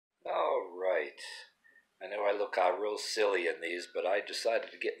I know I look real silly in these, but I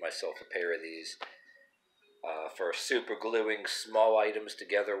decided to get myself a pair of these for super gluing small items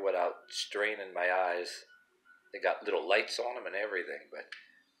together without straining my eyes. They got little lights on them and everything, but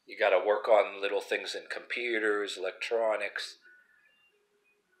you got to work on little things in computers, electronics,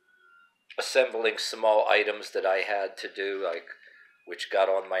 assembling small items that I had to do, like which got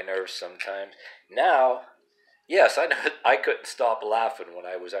on my nerves sometimes. Now, yes, I know I couldn't stop laughing when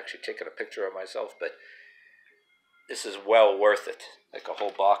I was actually taking a picture of myself, but this is well worth it. Like a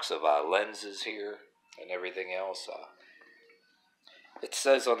whole box of lenses here and everything else. It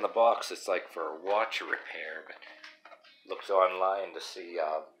says on the box it's like for watch repair, but looked online to see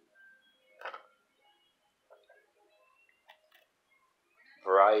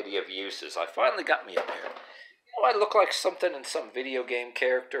variety of uses. I finally got me a pair. Oh, I look like something in some video game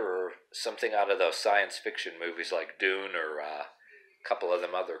character or something out of those science fiction movies like Dune or a couple of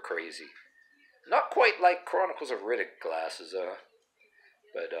them other crazy. Not quite like Chronicles of Riddick glasses,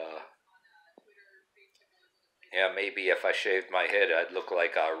 but yeah, maybe if I shaved my head, I'd look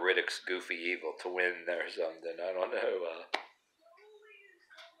like Riddick's goofy evil twin or something. I don't know.